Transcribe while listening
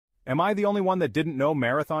Am I the only one that didn't know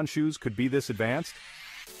marathon shoes could be this advanced?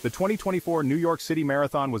 The 2024 New York City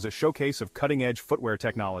Marathon was a showcase of cutting-edge footwear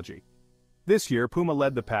technology. This year, Puma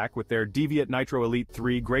led the pack with their Deviate Nitro Elite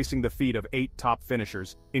 3 gracing the feet of 8 top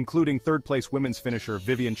finishers, including third-place women's finisher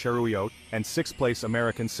Vivian Cheruiyot and sixth-place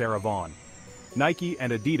American Sarah Vaughn. Nike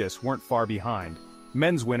and Adidas weren't far behind.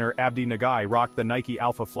 Men's winner Abdi Nagai rocked the Nike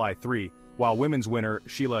Alpha Fly 3, while women's winner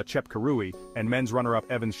Sheila Chepkarui and men's runner-up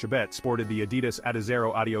Evans Chebet sported the Adidas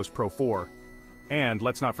Adizero Adios Pro 4. And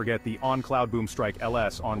let's not forget the On Cloud Boom Strike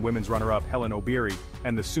LS on women's runner-up Helen Obiri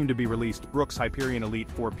and the soon-to-be-released Brooks Hyperion Elite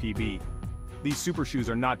 4 PB. These super shoes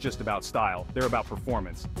are not just about style, they're about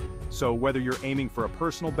performance. So whether you're aiming for a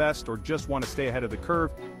personal best or just want to stay ahead of the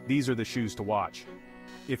curve, these are the shoes to watch.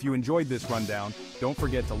 If you enjoyed this rundown, don't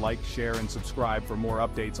forget to like, share, and subscribe for more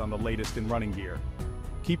updates on the latest in running gear.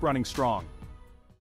 Keep running strong.